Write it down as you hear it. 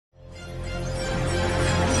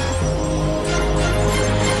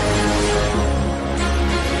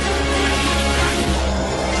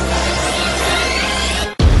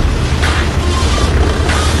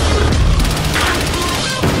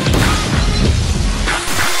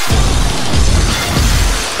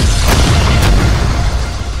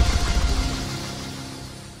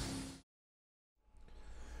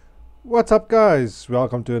What's up guys,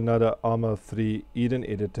 welcome to another Arma3 Eden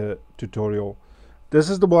editor tutorial. This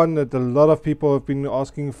is the one that a lot of people have been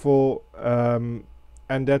asking for, and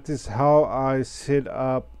that is how I set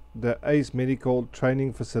up the ACE medical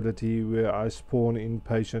training facility where I spawn in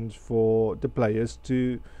patients for the players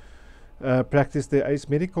to practice their ACE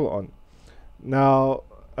medical on. Now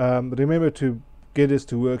remember, to get this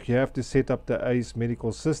to work you have to set up the ACE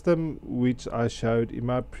medical system, which I showed in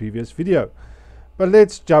my previous video. But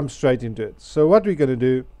let's jump straight into it. So what we're going to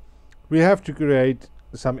do, we have to create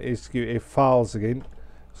some SQF files again.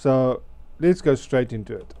 So let's go straight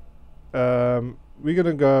into it. We're going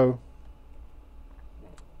to go,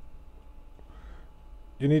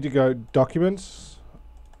 you need to go Documents,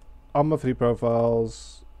 Arma3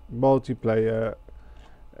 Profiles, Multiplayer,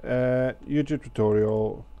 YouTube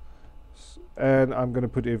Tutorial, and I'm going to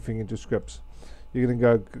put everything into scripts. You're going to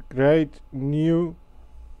go Create New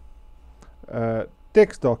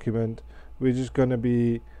text document, which is going to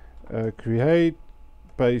be create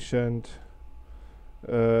patient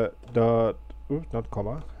dot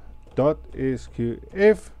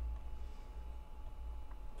sqf,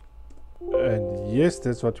 and yes,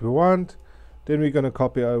 that's what we want. Then we're going to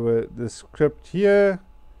copy over the script here.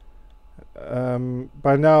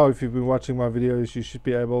 By now, if you've been watching my videos, you should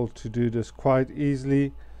be able to do this quite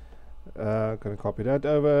easily. Going to copy that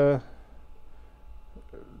over.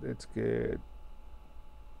 Let's get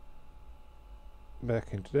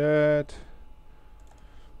back into that.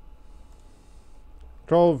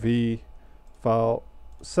 Control V, file,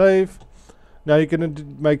 save. Now you're going to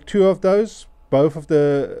make two of those. Both of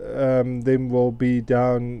the them will be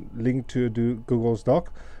down linked to Google's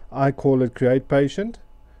doc. I call it create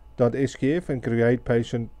patient.sqf and create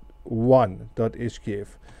patient1.sqf.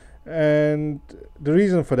 And the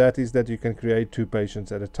reason for that is that you can create two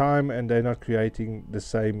patients at a time, and they're not creating the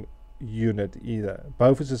same unit either.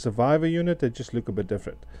 Both is a survivor unit, they just look a bit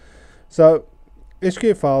different. So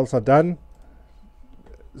SQF files are done.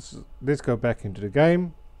 Let's go back into the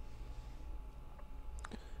game.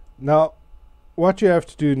 Now what you have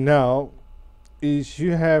to do now is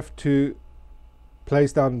you have to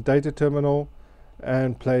place down data terminal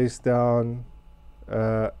and place down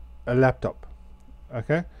a laptop.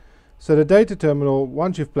 Okay, so the data terminal,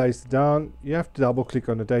 once you've placed it down, you have to double click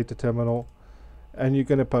on the data terminal and you're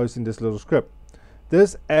going to post in this little script.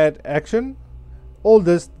 This add action, all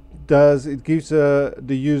this does, it gives the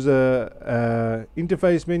user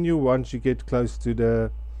interface menu once you get close to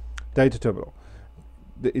the data terminal.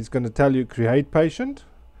 It's going to tell you create patient,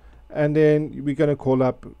 and then we're going to call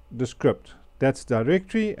up the script. That's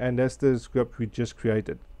directory, and that's the script we just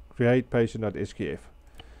created, create patient.sqf.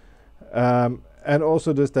 And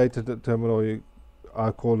also this data terminal,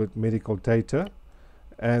 I call it medical data,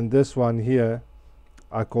 and this one here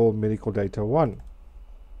I call medical data 1.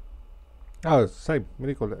 Oh, same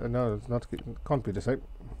medical. No, it's not. Can't be the same.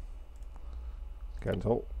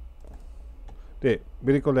 Cancel. There,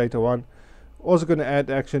 medical data 1. Also going to add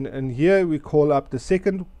action, and here we call up the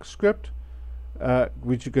second script,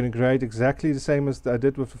 which you're going to create exactly the same as I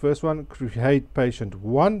did with the first one. Create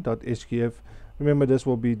patient1.sqf. Remember, this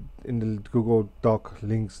will be in the Google Doc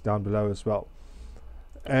links down below as well.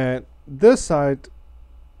 And this side,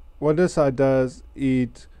 what this side does,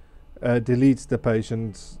 it deletes the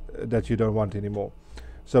patients that you don't want anymore.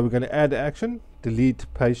 So we're going to add action, delete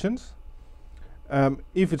patients.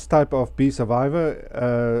 If it's type of B survivor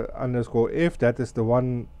 _F, that is the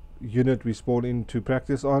one unit we spawn in to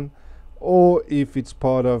practice on. Or if it's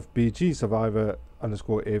part of BG survivor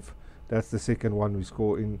 _F, that's the second one we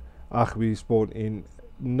score in. We spawn in.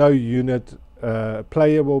 No unit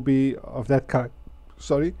player will be of that kind.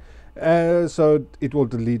 Sorry. So it will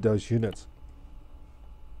delete those units.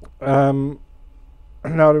 Now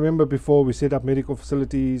remember, before we set up medical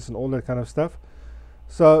facilities and all that kind of stuff.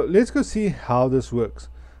 So let's go see how this works.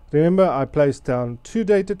 Remember, I placed down two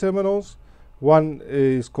data terminals. One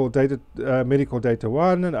is called medical data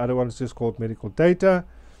 1, and the other one is just called medical data.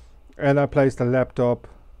 And I placed a laptop,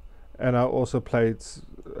 and I also placed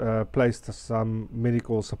some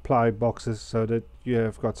medical supply boxes so that you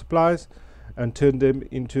have got supplies, and turned them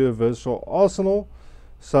into a virtual arsenal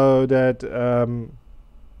so that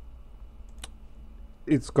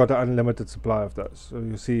it's got an unlimited supply of those. So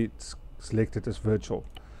you see it's selected as virtual.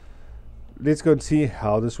 Let's go and see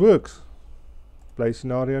how this works. Play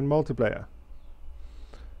scenario and multiplayer.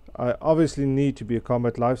 I obviously need to be a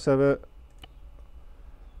combat lifesaver.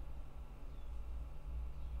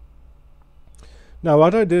 Now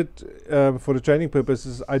what I did for the training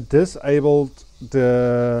purposes, I disabled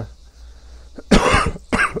the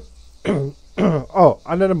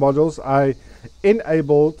under the modules I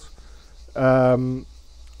enabled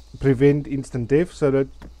prevent instant death, so that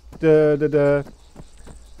the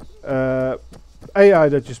AI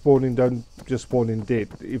that you spawn in don't just spawn in dead.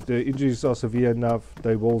 If the injuries are severe enough,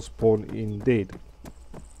 they will spawn in dead.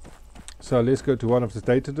 So let's go to one of the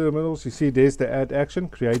data terminals. You see there's the add action,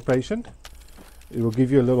 create patient. It will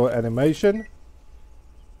give you a little animation.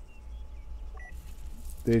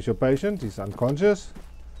 There's your patient, he's unconscious.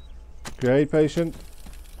 Create patient.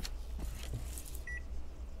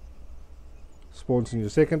 Spawns in your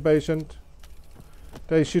second patient.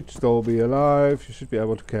 They should still be alive. You should be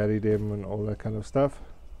able to carry them and all that kind of stuff.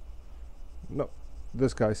 No,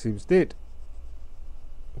 this guy seems dead.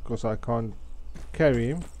 Because I can't carry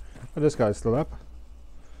him. But this guy's still up.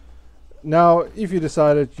 Now, if you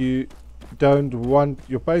decided you don't want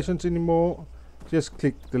your patients anymore, just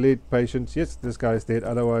click delete patients. Yes, this guy is dead,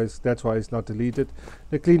 otherwise that's why it's not deleted.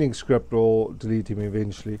 The cleaning script will delete him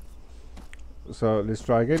eventually. So let's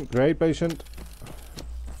try again. Create patient.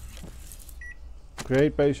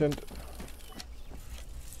 Create patient.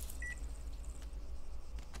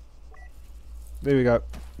 There we go.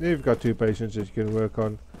 You've got 2 patients that you can work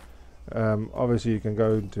on. Obviously you can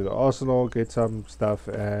go into the arsenal, get some stuff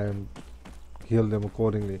and heal them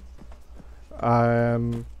accordingly.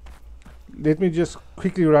 Let me just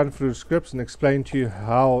quickly run through the scripts and explain to you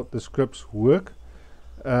how the scripts work.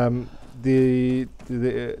 The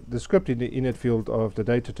script in the init field of the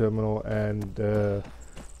data terminal and the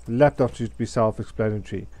laptop should be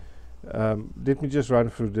self-explanatory. Let me just run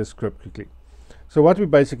through this script quickly. So what we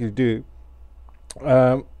basically do,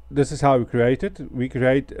 this is how we create it. We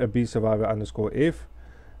create a bsurvivor_f.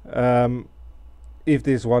 If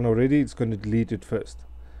there's one already, it's going to delete it first.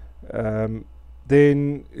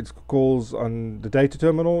 Then it calls on the data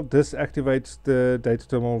terminal. This activates the data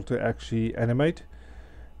terminal to actually animate.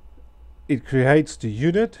 It creates the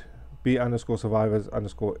unit,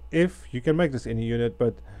 b_survivors_f. You can make this any unit,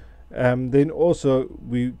 but then also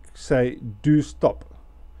we say do stop.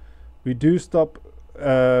 We do stop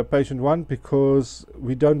patient 1 because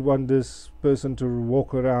we don't want this person to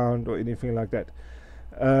walk around or anything like that.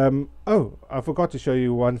 Oh, I forgot to show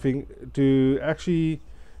you one thing. To actually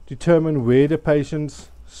determine where the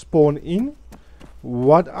patients spawn in,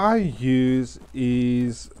 what I use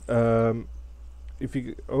is if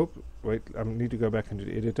you wait, I need to go back into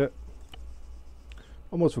the editor.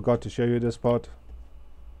 Almost forgot to show you this part.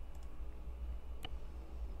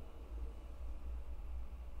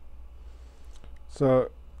 So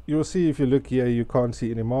you'll see, if you look here, you can't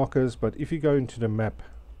see any markers, but if you go into the map,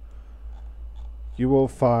 you will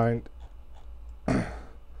find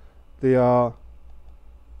there are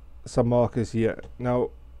some markers here. Now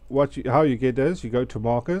how you get those, you go to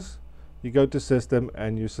markers, you go to system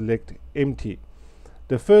and you select empty.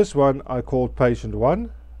 The first one I called patient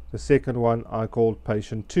 1, the second one I called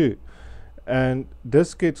patient 2, and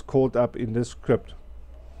this gets called up in this script.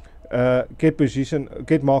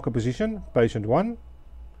 Get marker position patient 1,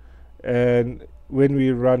 and when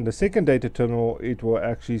we run the second data terminal, it will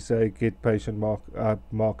actually say get patient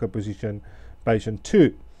marker position patient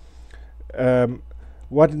 2.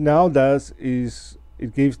 What it now does is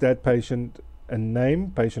it gives that patient a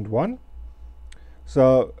name, patient 1.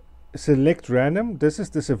 So select random. This is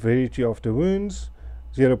the severity of the wounds,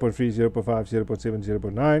 0.3, 0.5, 0.7,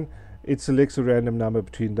 0.9. It selects a random number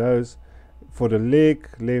between those for the leg,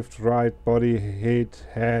 left, right, body, head,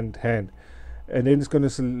 hand, hand. And then it's going to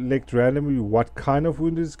select randomly what kind of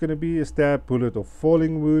wound it's going to be, a stab, bullet or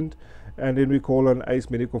falling wound. And then we call on ACE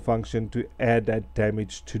medical function to add that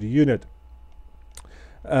damage to the unit.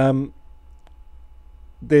 Then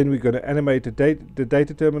we're going to animate the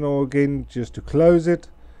data terminal again just to close it,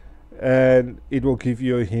 and it will give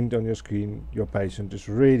you a hint on your screen your patient is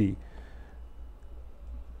ready.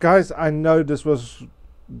 Guys, I know this was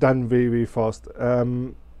done very, very fast,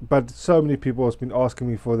 but so many people have been asking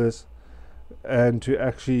me for this and to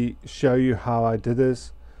actually show you how I did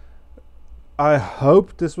this. I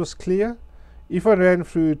hope this was clear. If I ran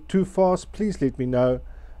through too fast, please let me know.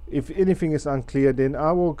 If anything is unclear, then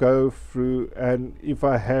I will go through, and if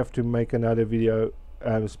I have to make another video,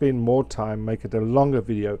 spend more time, make it a longer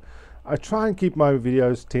video. I try and keep my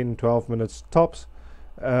videos 10-12 minutes tops.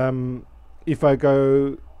 If I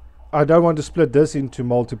go, I don't want to split this into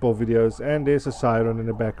multiple videos. And there's a siren in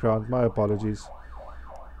the background, my apologies.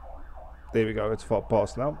 There we go, it's far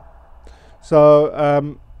past now.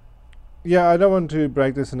 So yeah, I don't want to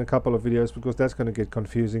break this in a couple of videos because that's going to get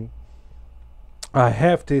confusing. I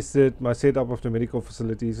have tested my setup of the medical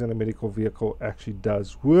facilities, and the medical vehicle actually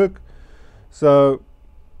does work. So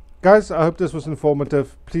guys, I hope this was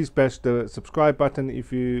informative. Please bash the subscribe button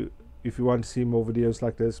if you want to see more videos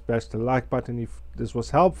like this. Bash the like button if this was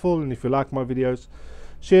helpful and if you like my videos.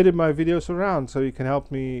 share my videos around so you can help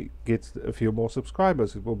me get a few more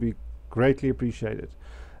subscribers. It will be greatly appreciated.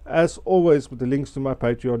 As always, with the links to my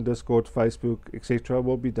Patreon, Discord, Facebook, etc.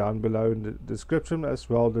 will be down below in the description, as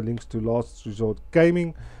well the links to Last Resort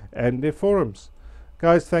Gaming and their forums.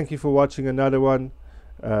 Guys, thank you for watching another one.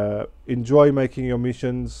 Enjoy making your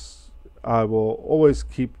missions. I will always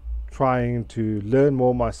keep trying to learn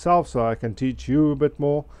more myself so I can teach you a bit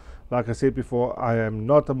more. Like I said before, I am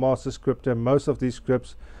not a master scripter. Most of these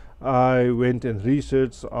scripts I went and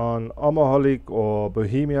researched on Arma3 or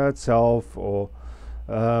Bohemia itself, or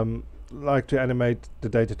like to animate the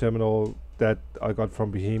data terminal that I got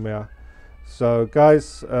from Bohemia. So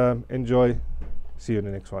guys, enjoy. See you in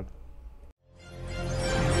the next one.